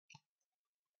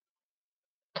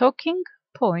Talking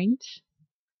points,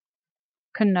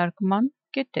 քննարկման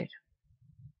կետեր.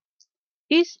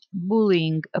 Is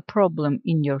bullying a problem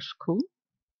in your school?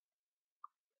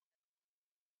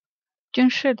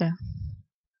 Ճնշելը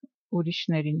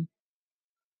ուրիշներին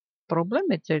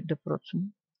պրոբլեմ է ձեր դպրոցում։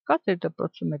 Կա ձեր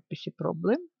դպրոցում այդպիսի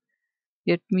պրոբլեմ,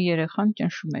 երբ մի երեխան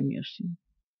ճնշում է մյուսին։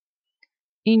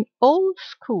 In all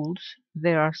schools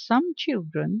there are some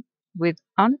children with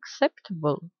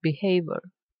unacceptable behavior.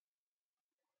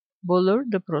 Բոլոր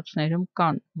դպրոցներում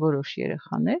կան որոշ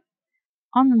երեխաներ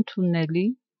անընդունելի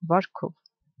վարքով.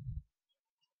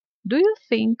 Do you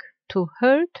think to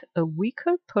hurt a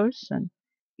weaker person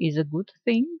is a good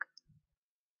thing?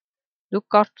 Դուք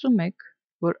կարծում եք,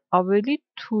 որ ավելի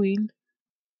թույլ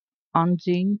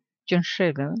անձին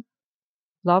ճնշելը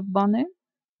լավ բան է?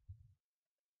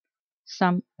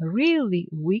 Some really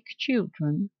weak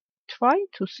children try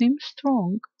to seem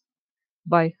strong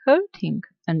by hurting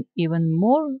an even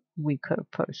more weaker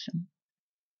person.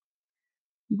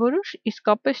 Որոշ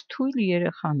իսկապես թույլ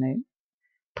երեխաներ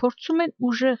փորձում են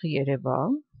ուժեղ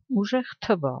երևալ, ուժեղ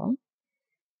թվալ,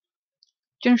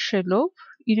 ճնշելով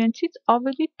իրենցից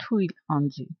ավելի թույլ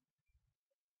անձի.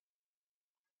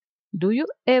 Do you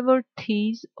ever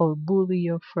tease or bully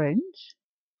your friends?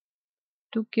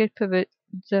 Դուք երբևէ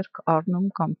ձեռք առնում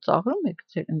կամ ծաղրում եք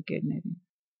ձեր ընկերներին?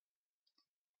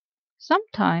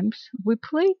 Sometimes we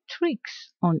play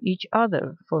tricks on each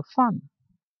other for fun,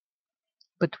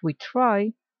 but we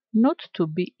try not to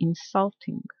be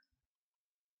insulting.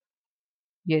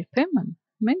 Երբեմն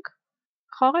մենք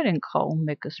խաղեր ենք խաղում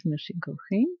մեկս մյուսի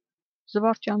գլխին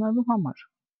զվարճանալու համար,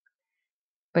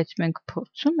 բայց մենք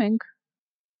փորձում ենք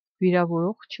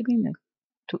վիրավորող չլինել.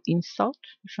 To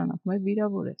insult նշանակում է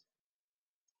վիրավորել.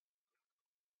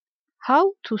 How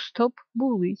to stop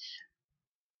bullies?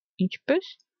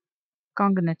 Ինչպես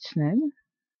կանգնեցնել,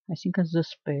 այսինքն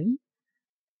զսպել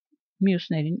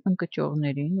մյուսներին,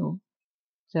 ընկճողներին ու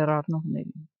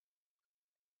ձեռառնողներին.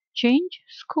 Change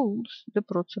schools,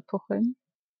 դպրոցը փոխել.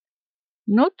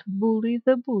 Not bully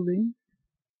the bully.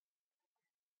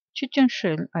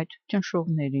 Չճնշել այդ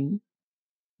ճնշողներին.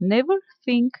 Never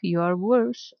think you are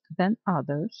worse than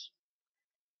others.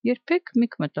 Երբեք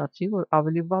մի կմտածի, որ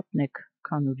ավելի վատն եք,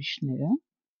 քան ուրիշները.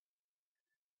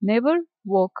 Never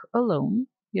walk alone.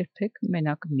 Երբեք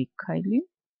մենակ մի քայլի.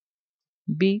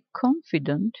 Be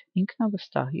confident.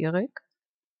 Ինքնավստահ եղեք.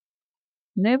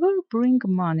 Never bring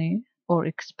money or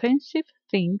expensive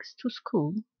things to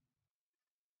school.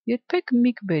 Երբեք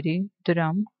մի բերի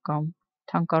դրամ կամ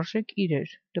թանկարժեք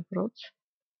իրեր դպրոց.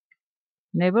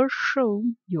 Never show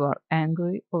you are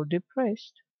angry or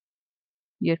depressed.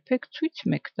 Երբեք ցույց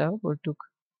մեկ տա, որ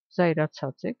դուք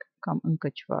զայրացած եք կամ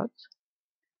ընկճված.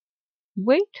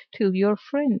 Wait till your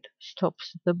friend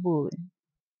stops the bullying.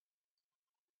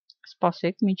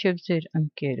 Սպասեք, մինչև ձեր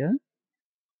ընկերը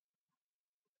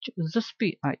զսպի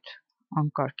այդ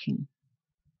անկարգին.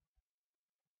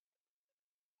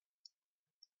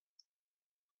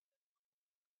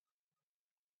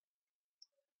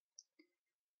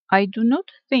 I do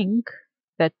not think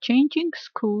that changing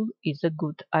school is a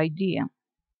good idea.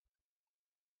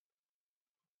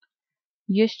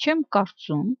 Ես չեմ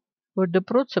կարծում, որ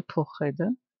դպրոցը փոխելը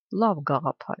լավ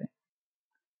գաղափար է.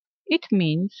 It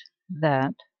means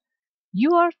that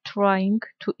you are trying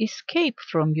to escape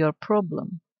from your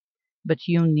problem, but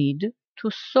you need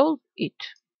to solve it.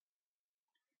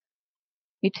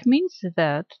 It means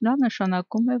that նա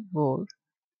նշանակում է, որ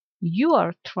you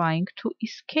are trying to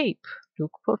escape.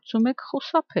 Դուք փորձում եք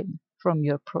խուսափել from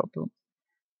your problem.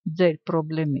 Ձեր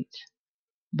պրոբլեմից.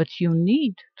 But you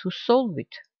need to solve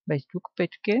it. Բայց դուք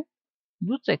պետք է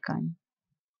լուծեք այն.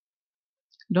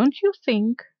 Don't you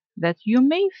think that you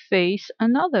may face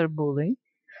another bully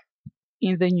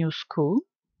in the new school?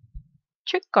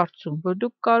 Չեք կարծում, որ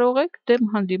դուք կարող եք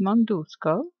դեմ հանդիման դուրս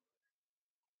գալ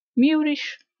մի ուրիշ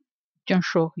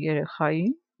ճնշող երեխայի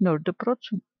նոր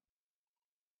դպրոցում.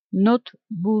 Not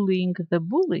bullying the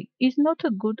bully is not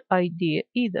a good idea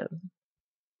either.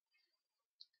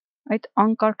 Այդ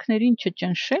անկարգներին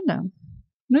չճնշելը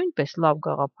նույնպես լավ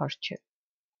գաղափար չէ.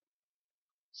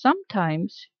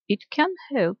 Sometimes it can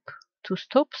help to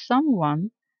stop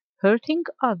someone hurting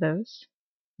others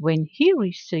when he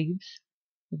receives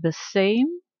the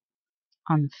same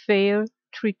unfair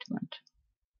treatment.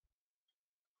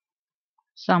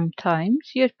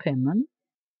 Sometimes երբեմն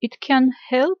it can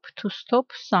help to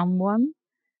stop someone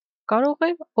կարող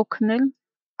է օգնել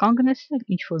կանգնեցնել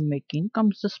ինչ-որ մեկին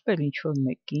կամ զսպել ինչ-որ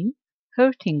մեկին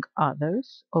hurting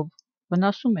others ով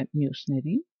վնասում է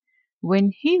մյուսներին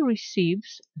when he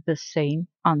receives the same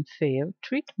unfair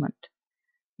treatment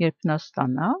երբ նա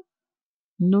ստանա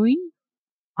նույն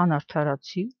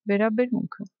անարդարացի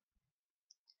վերաբերմունքը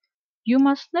You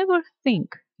must never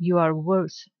think you are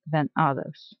worse than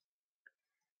others.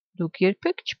 Դուք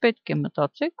երբեք չպետք է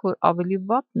մտածեք, որ ավելի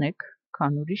վատն եք,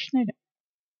 քան ուրիշները.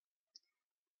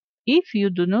 If you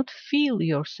do not feel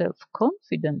yourself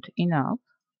confident enough,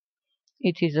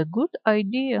 it is a good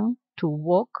idea to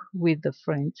walk with the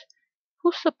friends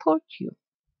who support you.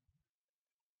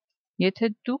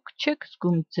 Եթե դուք չեք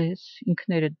զգում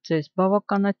ինքներդ ձեզ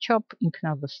բավականաչափ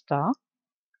ինքնավստահ,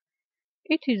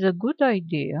 it is a good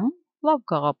idea, լավ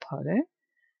գաղափար է,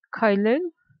 քայլել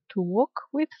to walk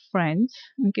with friends,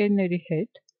 ընկերների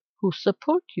հետ, who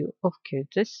support you, ովքեր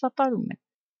ձեզ սատարում են.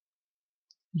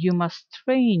 You must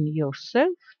train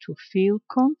yourself to feel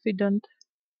confident.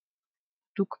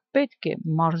 Դուք պետք է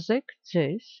մարզեք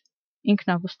ձեզ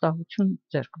ինքնավստահություն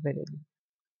ձեռք բերելու,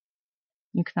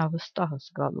 ինքնավստահ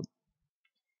զգալու.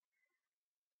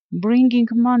 Bringing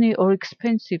money or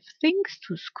expensive things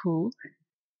to school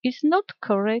is not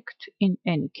correct in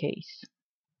any case.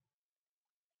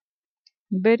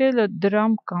 Բերելը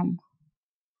դրամ կամ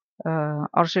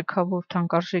արժեքավոր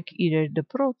թանկարժեք իրեր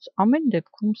դպրոց ամեն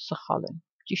դեպքում սխալ է,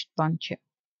 ճիշտ բան չէ.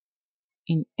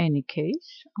 In any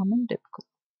case, ամեն դեպքում.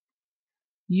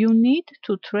 You need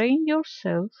to train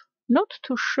yourself not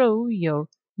to show your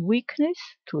weakness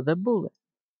to the bully.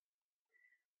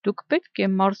 Դուք պետք է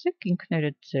մարզեք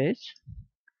ինքներդ ձեզ,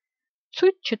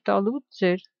 ցույց չտալու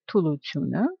ձեր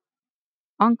թուլությունը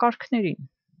անկարգներին.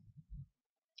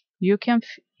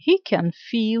 He can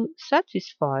feel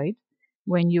satisfied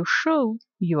when you show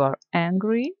you are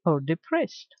angry or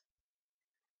depressed.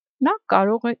 Նա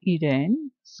կարող է իրեն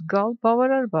զգալ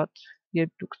բավարարված,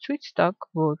 երբ դուք ցույց տաք,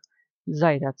 որ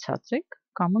զայրացած եք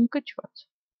կամ ընկճված.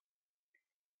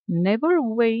 Never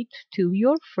wait till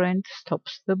your friend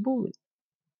stops the bully.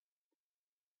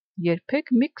 Երբեք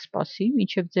մի սպասի,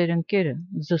 մինչև ձեր ընկերը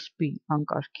զսպի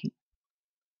անկարգին.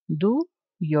 Do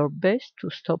your best to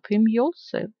stop him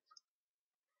yourself.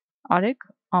 Արեք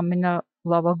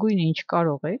ամենալավագույնը ինչ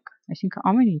կարող եք, այսինքն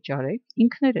ամեն ինչ արեք,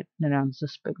 ինքներդ նրան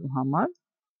զսպելու համար,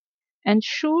 and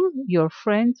sure your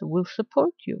friends will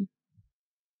support you.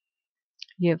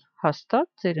 Եվ հաստատ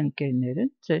ձեր ընկերները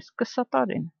ձեզ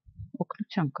կսատարեն,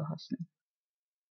 օգնության կհասնեն.